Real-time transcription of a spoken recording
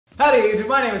Howdy YouTube,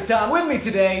 my name is Tom. With me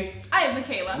today, I am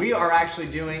Michaela. we are actually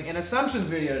doing an assumptions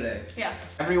video today.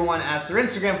 Yes. Everyone asked their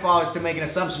Instagram followers to make an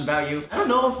assumption about you. I don't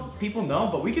know if people know,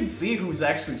 but we can see who's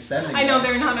actually sending I know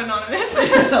them. they're not anonymous.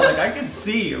 Like, I can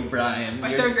see you, Brian.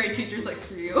 My third grade teacher's like,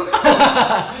 screw you.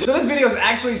 So this video is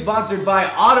actually sponsored by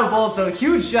Audible, so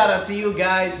huge shout out to you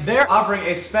guys. They're offering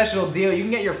a special deal. You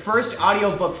can get your first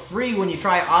audiobook free when you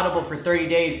try Audible for 30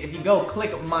 days. If you go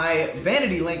click my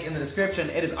vanity link in the description,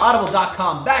 it is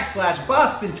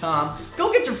audible.com/BostonTom.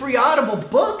 Go get your free Audible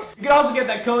book. You can also get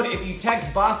that code if you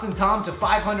text Boston Tom to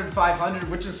 500-500,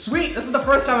 which is sweet. This is the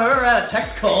first time I've ever had a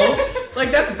text code.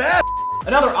 Like, that's bad.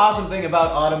 Another awesome thing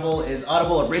about Audible is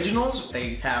Audible Originals.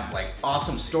 They have like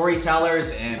awesome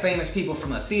storytellers and famous people from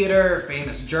the theater,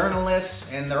 famous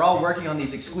journalists, and they're all working on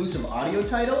these exclusive audio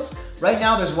titles. Right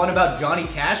now there's one about Johnny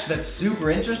Cash that's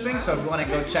super interesting, so if you want to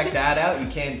go check that out, you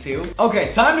can too.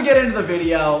 Okay, time to get into the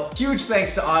video. Huge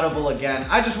thanks to Audible again.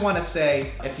 I just want to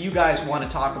say, if you guys want to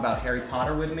talk about Harry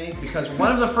Potter with me, because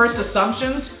one of the first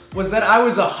assumptions was that I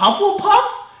was a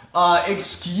Hufflepuff?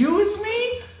 Excuse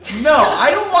me? No,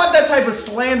 I don't want that type of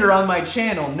slander on my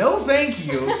channel. No, thank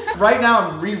you. Right now,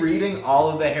 I'm rereading all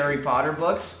of the Harry Potter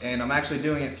books, and I'm actually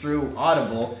doing it through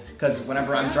Audible, because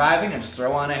whenever I'm driving, I just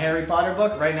throw on a Harry Potter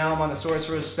book. Right now, I'm on the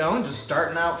Sorcerer's Stone, just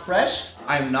starting out fresh.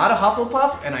 I'm not a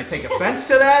Hufflepuff, and I take offense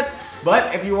to that,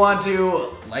 but if you want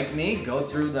to, like me, go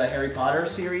through the Harry Potter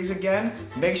series again,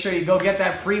 make sure you go get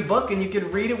that free book, and you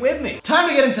can read it with me. Time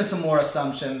to get into some more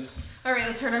assumptions. Alright,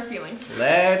 let's hurt our feelings.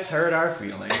 Let's hurt our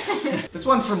feelings. This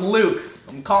one's from Luke.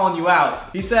 I'm calling you out.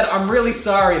 He said, I'm really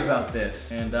sorry about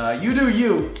this. And you do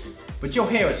you, but your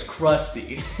hair is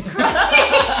crusty. Crusty?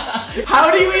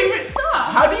 How do you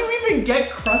even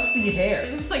get crusty hair?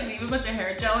 You just like leave a bunch of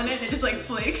hair gel in it and it just like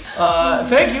flakes.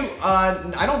 Thank you.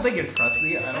 I don't think it's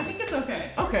crusty. I think it's okay.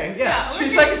 Okay, yeah.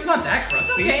 She's like, it's not that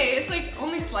crusty. It's okay, it's like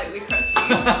only slightly crusty.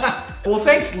 Well,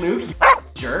 thanks, Luke, you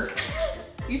jerk.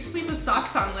 You sleep with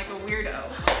socks on like a weirdo.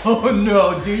 Oh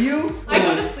no, do you? I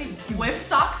go to sleep with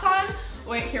socks on.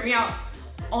 Wait, hear me out.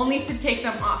 Only to take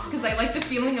them off, because I like the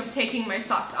feeling of taking my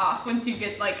socks off once you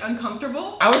get like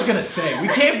uncomfortable. I was gonna say, we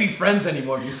can't be friends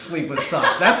anymore if you sleep with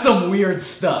socks. That's some weird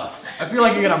stuff. I feel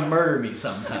like you're gonna murder me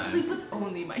sometime. I sleep with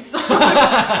only my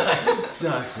socks.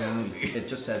 Socks only. It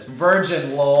just says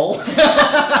virgin, lol.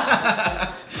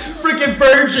 Freaking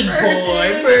virgin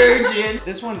boy, virgin.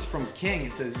 This one's from King.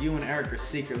 It says you and Eric are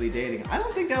secretly dating. I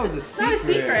don't think that was a secret. It's not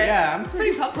a secret. Yeah, it's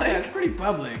pretty public. Yeah, it's pretty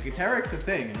public. Eric's a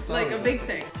thing. It's like a big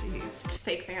thing. Jeez.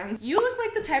 Fake fan. You look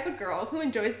like the type of girl who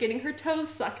enjoys getting her toes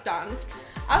sucked on.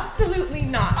 Absolutely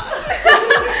not.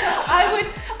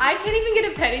 I can't even get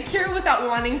a pedicure without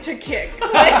wanting to kick.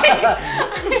 Like,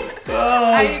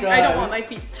 I don't want my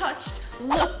feet touched,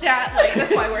 looked at. Like,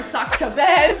 that's why I wear socks to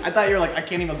bed. I thought you were like, I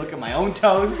can't even look at my own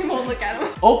toes. I won't look at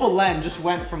them. Opal Len just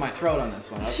went for my throat on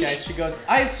this one, okay? She goes,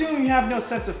 I assume you have no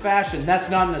sense of fashion. That's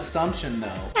not an assumption,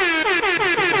 though.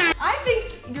 I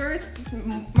think your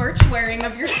merch wearing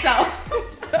of yourself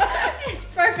is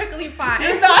perfectly fine.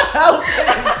 You're not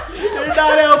helping. You're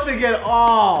not helping at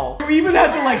all. You even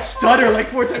had to like stutter like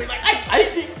 4 times. You're like, I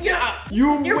think, yeah.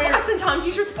 Your Boston Tom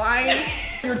t-shirt's fine.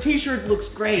 Your t-shirt looks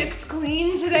great. It's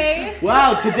clean today.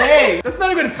 Wow, today. That's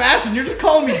not even fashion. You're just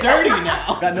calling me dirty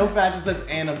now. Got no fashion sense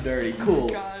and I'm dirty. Cool.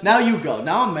 God. Now you go.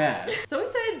 Now I'm mad.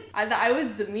 Someone said that I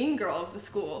was the mean girl of the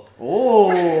school. Oh.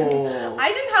 I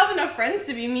didn't have enough friends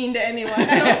to be mean to anyone.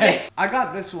 I don't think. I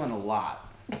got this one a lot.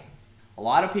 A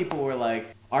lot of people were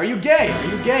like, are you gay? Are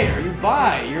you gay? Are you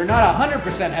bi? You're not 100%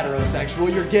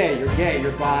 heterosexual. You're gay. You're gay.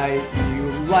 You're bi.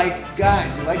 You like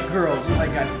guys. You like girls. You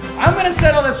like guys. I'm gonna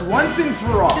settle this once and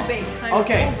for all. Debate time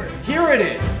Okay, is over. Here it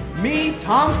is. Me,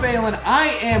 Tom Phelan, I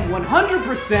am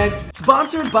 100%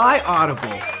 sponsored by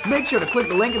Audible. Make sure to click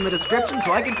the link in the description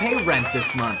so I can pay rent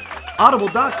this month.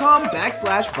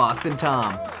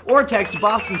 Audible.com/BostonTom. Or text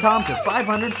Boston Tom to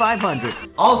 500-500.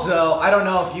 Also, I don't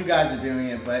know if you guys are doing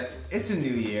it, but it's a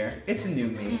new year. It's a new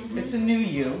me. It's a new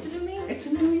you. It's a new me. It's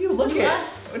a new you. Look New at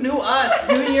us. New us.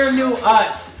 New year, new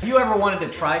us. If you ever wanted to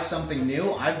try something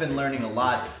new, I've been learning a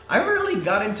lot. I really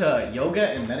got into yoga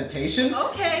and meditation.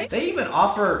 Okay. They even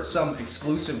offer some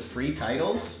exclusive free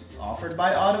titles offered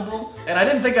by Audible. And I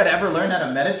didn't think I'd ever learn how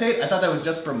to meditate. I thought that was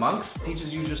just for monks. It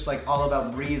teaches you just like all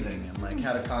about breathing and like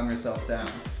how to calm yourself down.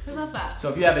 I love that. So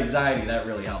if you have anxiety, that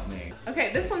really helped me.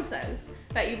 Okay, this one says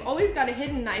that you've always got a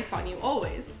hidden knife on you,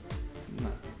 always.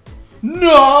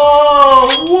 No!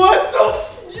 What the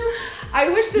I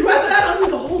wish this You was had that on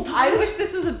you the whole time? I wish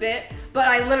this was a bit, but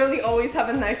I literally always have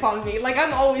a knife on me. Like,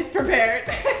 I'm always prepared.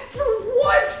 For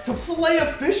what? To fillet a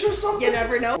fish or something? You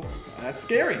never know. That's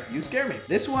scary. You scare me.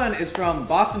 This one is from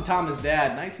Boston Tom's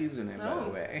dad. Nice username, by the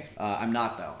way. I'm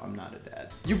not, though. I'm not a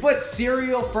dad. You put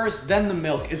cereal first, then the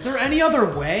milk. Is there any other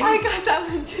way? I got that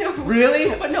one too. Really?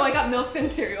 But no, I got milk then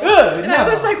cereal. Ugh, and no. I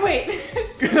was like, wait.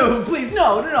 Please,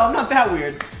 no, I'm not that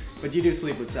weird. But you do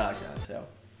sleep with socks on, so.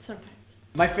 Sometimes.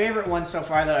 My favorite one so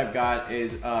far that I've got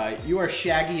is, you are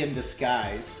Shaggy in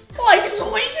disguise. Like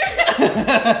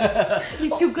Zoinks!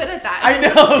 He's too good at that. I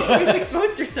know. He's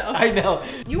exposed yourself. I know.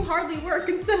 You hardly work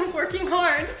instead of working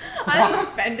hard. I'm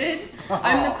offended.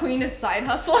 I'm the queen of side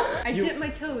hustle. I dip my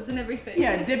toes and everything.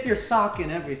 Yeah, dip your sock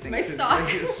in everything. My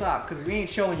sock. Your sock, because we ain't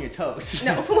showing your toes.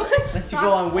 No. Unless you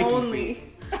go on Wiki.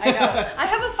 Only. I know. I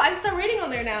have a 5-star rating on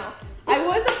there now. I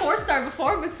was a 4-star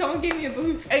before, but someone gave me a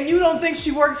boost. And you don't think she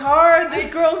works hard? This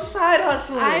girl's side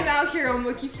hustling. I'm out here on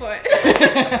Wikifoot.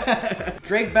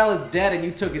 Drake Bell is dead and you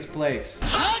took his place.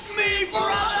 Hug me, brother!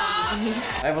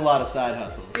 I have a lot of side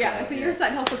hustles. Yeah, so you're a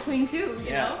side hustle queen too, you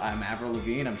know? I'm Avril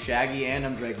Lavigne, I'm Shaggy, and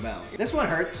I'm Drake Bell. This one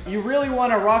hurts. You really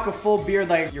want to rock a full beard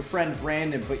like your friend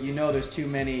Brandon, but you know there's too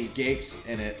many gapes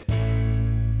in it.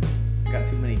 Got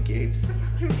too many gapes.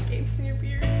 Too many gapes in your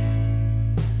beard.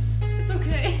 It's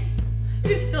okay. You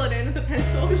just fill it in with a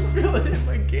pencil. Just fill it in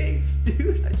my gapes,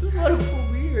 dude. I just want a full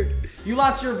beard. You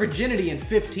lost your virginity in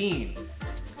 15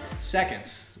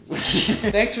 seconds.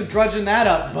 Thanks for drudging that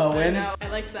up, Bowen. I know. I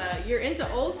like the, you're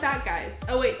into old fat guys.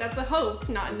 Oh wait, that's a hope,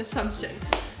 not an assumption.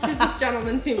 Because this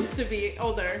gentleman seems to be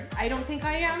older. I don't think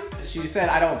I am. She said,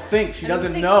 I don't think. She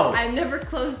doesn't know. I'm never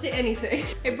close to anything.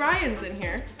 Hey, Brian's in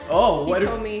here. Oh, what? He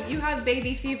told me, you have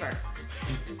baby fever.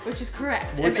 Which is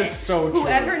correct. Which is so true.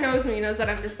 Whoever knows me knows that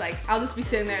I'm just like, I'll just be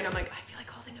sitting there and I'm like, I feel like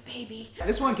holding a baby.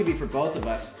 This one could be for both of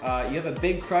us. You have a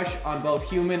big crush on both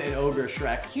human and ogre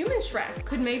Shrek. Human Shrek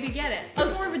could maybe get it. I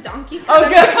was more of a donkey. I was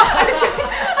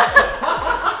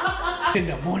I'm just In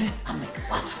the morning, I'm making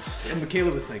waffles. And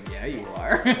Michaela was like, yeah, you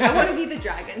are. I want to be the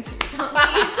dragon to your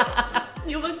donkey.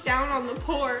 You look down on the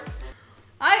poor.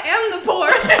 I am the poor.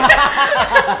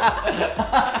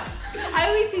 I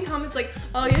always see comments like,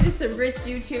 oh, you're just a rich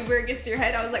YouTuber, gets to your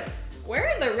head. I was like, where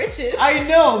are the riches? I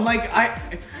know, like,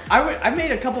 I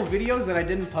made a couple videos that I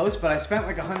didn't post, but I spent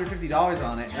like $150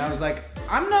 on it. And I was like,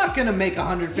 I'm not gonna make $150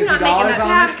 on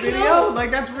this video. No.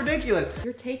 Like, that's ridiculous.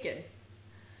 You're taken.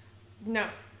 No.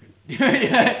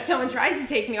 Yeah. If someone tries to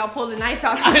take me, I'll pull the knife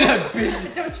out. I know.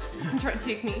 Don't try to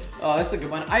take me. Oh, that's a good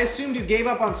one. I assumed you gave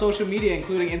up on social media,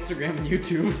 including Instagram and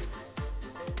YouTube.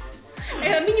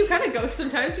 I mean, you kind of ghost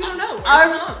sometimes. We don't know.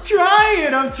 I'm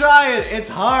trying. It's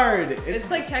hard.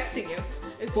 It's like texting you.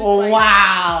 It's just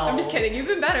wow. I'm just kidding. You've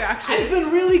been better, actually. I've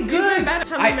been really good. You've been better.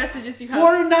 How many messages you have?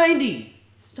 490.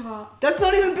 Stop. That's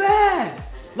not even bad.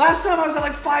 Last time I was at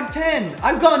like 510.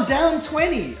 I've gone down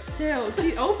 20. Still,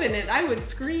 geez, open it. I would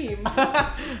scream.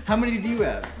 How many do you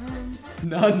have?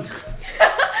 None.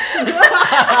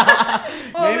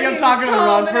 Maybe I'm talking to the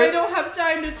wrong person. I don't have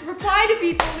time to reply to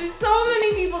people. There's so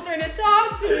many people trying to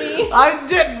talk to me.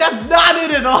 That's not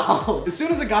it at all. As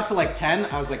soon as it got to like 10,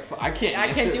 I was like, I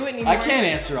can't do it anymore. I can't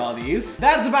answer all these.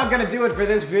 That's about gonna do it for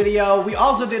this video. We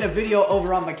also did a video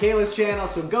over on MIKAELA'S channel,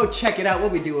 so go check it out.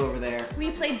 What we do over there.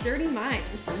 We played Dirty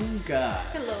Minds. Oh God.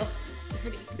 Hello.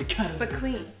 Dirty. But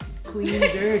clean. Clean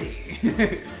dirty.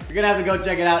 You're gonna have to go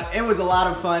check it out. It was a lot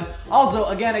of fun. Also,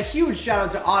 again, a huge shout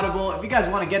out to Audible. If you guys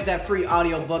want to get that free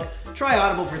audiobook, try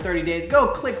Audible for 30 days.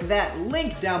 Go click that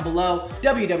link down below,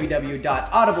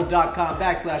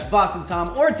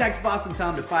 www.audible.com/BostonTom, or text Boston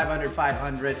Tom to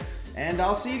 500-500. And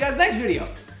I'll see you guys next video.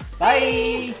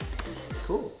 Bye.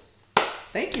 Cool.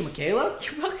 Thank you,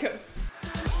 MIKAELA. You're welcome.